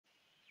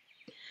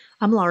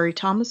I'm Laurie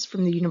Thomas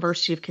from the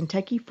University of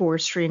Kentucky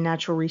Forestry and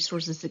Natural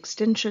Resources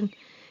Extension,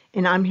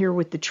 and I'm here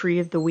with the tree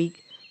of the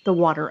week, the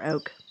water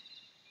oak.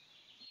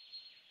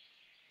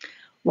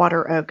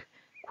 Water oak,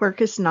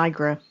 Quercus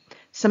nigra,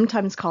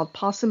 sometimes called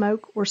possum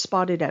oak or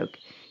spotted oak.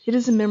 It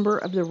is a member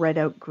of the red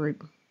oak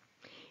group.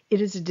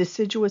 It is a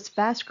deciduous,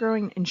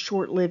 fast-growing, and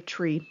short-lived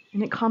tree,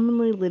 and it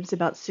commonly lives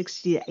about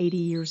 60 to 80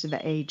 years of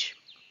age.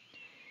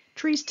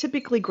 Trees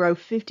typically grow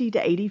 50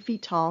 to 80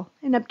 feet tall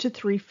and up to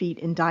 3 feet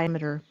in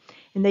diameter,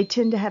 and they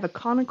tend to have a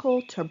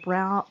conical to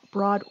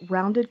broad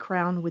rounded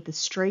crown with a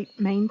straight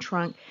main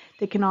trunk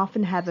that can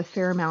often have a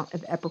fair amount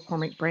of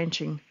epicormic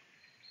branching.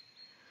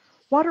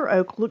 Water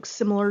oak looks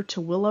similar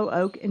to willow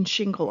oak and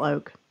shingle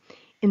oak.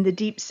 In the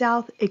deep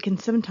south, it can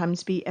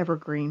sometimes be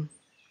evergreen.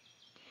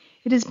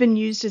 It has been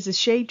used as a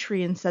shade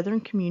tree in southern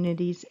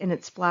communities, and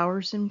its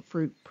flowers and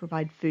fruit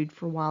provide food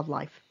for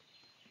wildlife.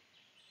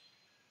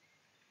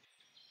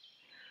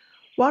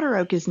 Water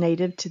oak is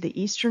native to the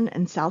eastern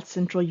and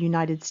south-central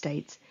United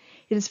States.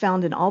 It is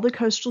found in all the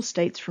coastal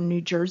states from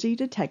New Jersey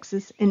to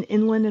Texas and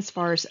inland as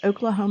far as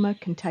Oklahoma,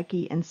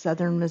 Kentucky, and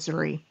southern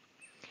Missouri.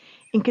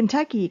 In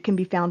Kentucky, it can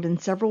be found in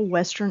several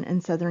western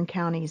and southern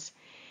counties.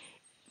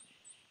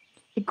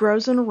 It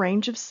grows on a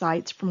range of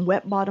sites from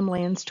wet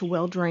bottomlands to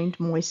well-drained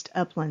moist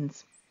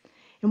uplands.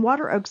 And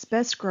water oak's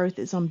best growth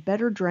is on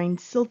better-drained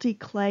silty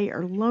clay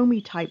or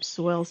loamy-type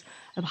soils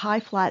of high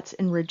flats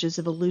and ridges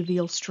of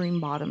alluvial stream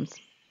bottoms.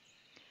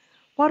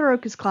 Water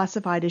oak is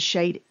classified as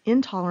shade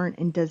intolerant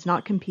and does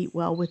not compete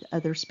well with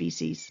other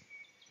species.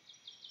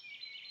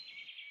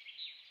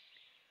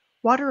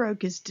 Water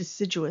oak is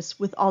deciduous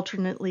with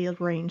alternately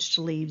arranged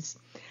leaves.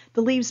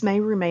 The leaves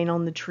may remain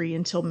on the tree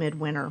until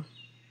midwinter.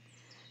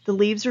 The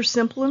leaves are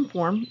simple in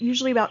form,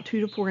 usually about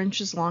 2 to 4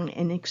 inches long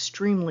and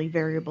extremely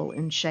variable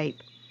in shape.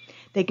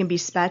 They can be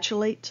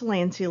spatulate to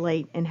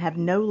lanceolate and have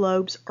no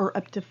lobes or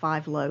up to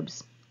 5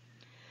 lobes.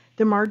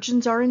 The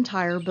margins are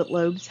entire, but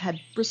lobes have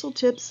bristle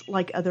tips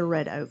like other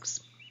red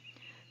oaks.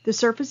 The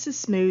surface is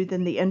smooth,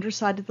 and the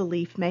underside of the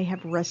leaf may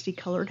have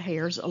rusty-colored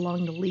hairs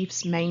along the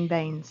leaf's main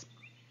veins.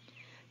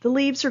 The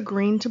leaves are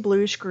green to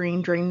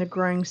bluish-green during the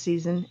growing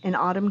season, and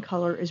autumn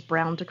color is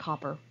brown to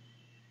copper.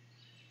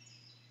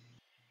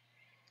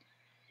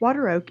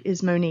 Water oak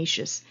is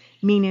monoecious,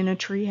 meaning a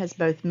tree has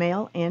both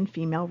male and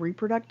female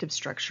reproductive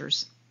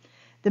structures.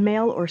 The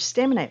male or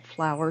staminate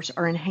flowers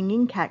are in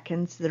hanging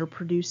catkins that are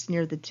produced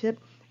near the tip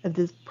of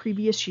the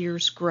previous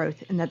year's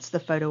growth, and that's the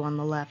photo on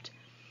the left.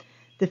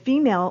 The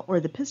female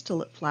or the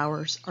pistillate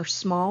flowers are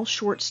small,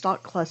 short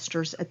stalk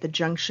clusters at the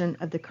junction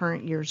of the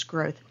current year's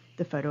growth,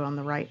 the photo on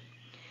the right.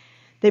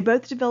 They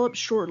both develop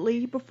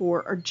shortly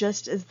before or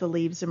just as the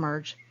leaves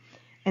emerge,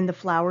 and the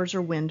flowers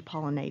are wind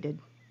pollinated.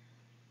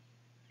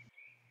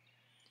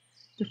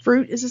 The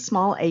fruit is a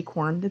small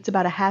acorn that's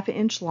about a ½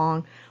 inch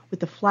long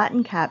with a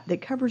flattened cap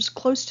that covers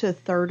close to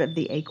 1/3 of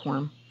the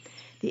acorn.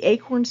 The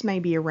acorns may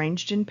be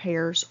arranged in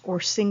pairs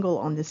or single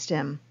on the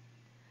stem.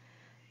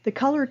 The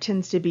color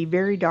tends to be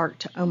very dark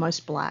to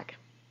almost black.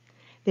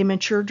 They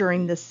mature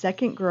during the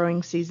second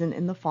growing season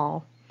in the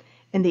fall,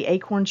 and the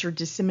acorns are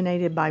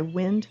disseminated by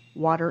wind,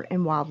 water,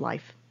 and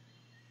wildlife.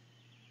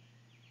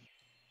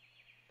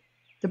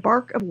 The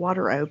bark of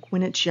water oak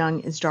when it's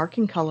young is dark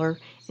in color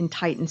and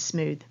tight and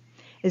smooth.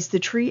 As the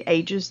tree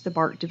ages, the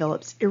bark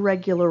develops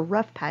irregular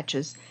rough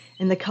patches,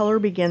 and the color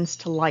begins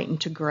to lighten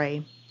to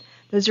gray.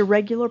 Those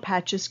irregular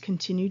patches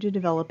continue to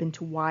develop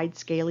into wide,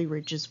 scaly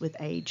ridges with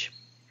age.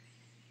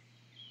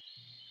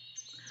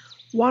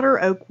 Water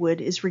oak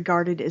wood is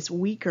regarded as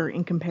weaker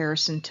in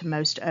comparison to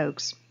most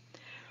oaks.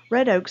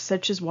 Red oaks,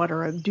 such as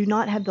water oak, do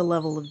not have the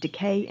level of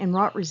decay and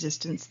rot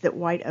resistance that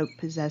white oak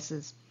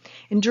possesses,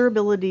 and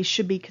durability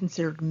should be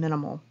considered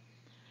minimal.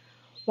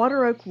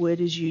 Water oak wood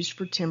is used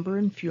for timber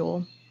and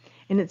fuel,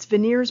 and its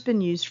veneer has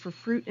been used for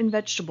fruit and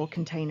vegetable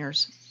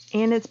containers,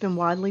 and it's been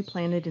widely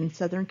planted in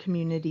southern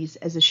communities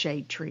as a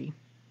shade tree.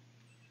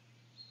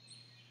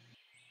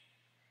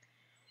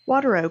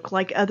 Water oak,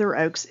 like other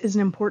oaks, is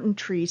an important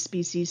tree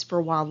species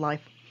for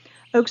wildlife.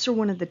 Oaks are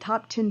one of the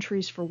top 10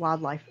 trees for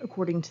wildlife,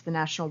 according to the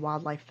National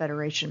Wildlife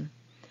Federation.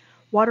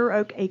 Water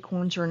oak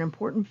acorns are an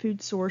important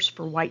food source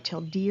for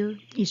white-tailed deer,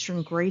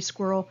 eastern gray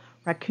squirrel,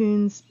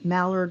 raccoons,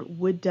 mallard,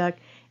 wood duck,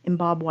 and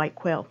bobwhite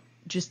quail,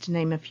 just to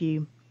name a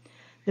few.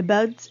 The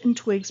buds and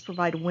twigs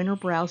provide winter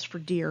browse for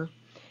deer,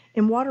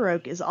 and water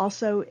oak is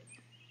also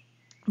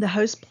the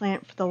host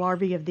plant for the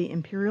larvae of the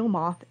imperial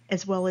moth,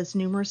 as well as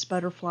numerous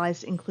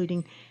butterflies,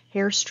 including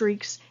hair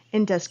streaks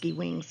and dusky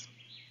wings.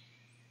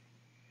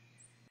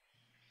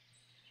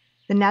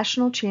 The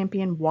national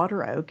champion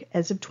water oak,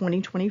 as of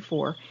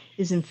 2024,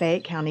 is in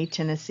Fayette County,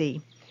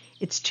 Tennessee.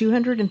 It's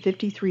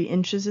 253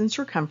 inches in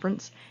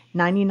circumference,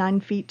 99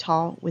 feet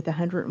tall, with a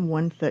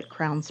 101-foot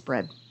crown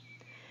spread.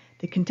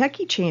 The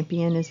Kentucky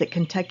champion is at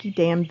Kentucky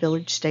Dam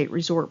Village State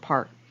Resort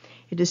Park.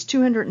 It is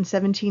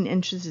 217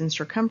 inches in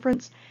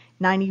circumference,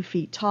 90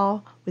 feet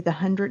tall, with a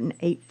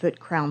 108-foot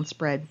crown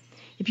spread.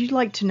 If you'd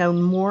like to know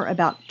more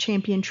about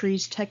champion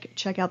trees,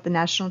 check out the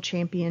National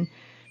Champion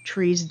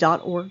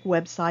trees.org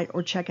website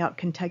or check out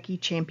Kentucky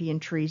Champion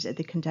Trees at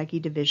the Kentucky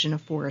Division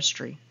of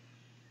Forestry.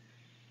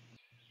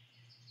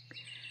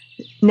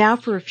 Now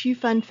for a few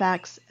fun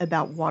facts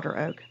about water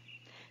oak.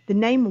 The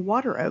name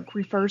water oak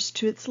refers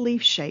to its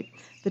leaf shape.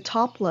 The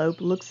top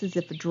lobe looks as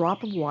if a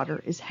drop of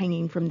water is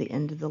hanging from the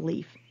end of the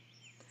leaf.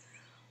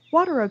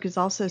 Water oak is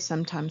also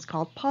sometimes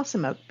called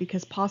possum oak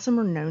because possum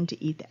are known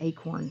to eat the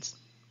acorns.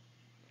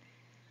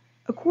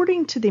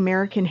 According to the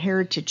American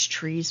Heritage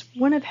Trees,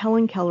 one of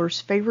Helen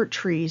Keller's favorite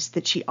trees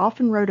that she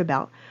often wrote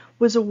about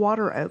was a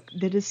water oak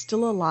that is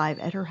still alive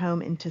at her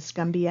home in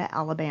Tuscumbia,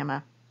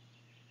 Alabama.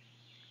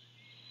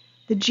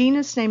 The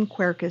genus name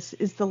Quercus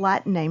is the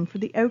Latin name for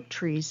the oak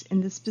trees,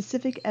 and the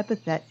specific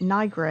epithet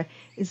nigra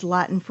is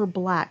Latin for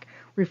black,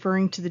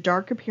 referring to the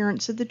dark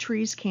appearance of the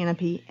tree's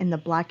canopy and the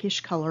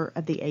blackish color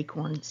of the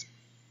acorns.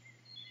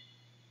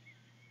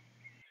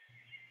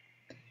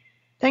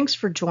 Thanks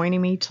for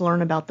joining me to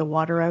learn about the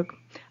water oak.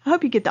 I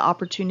hope you get the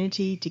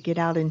opportunity to get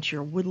out into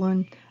your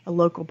woodland, a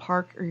local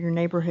park, or your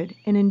neighborhood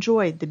and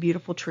enjoy the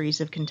beautiful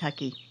trees of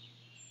Kentucky.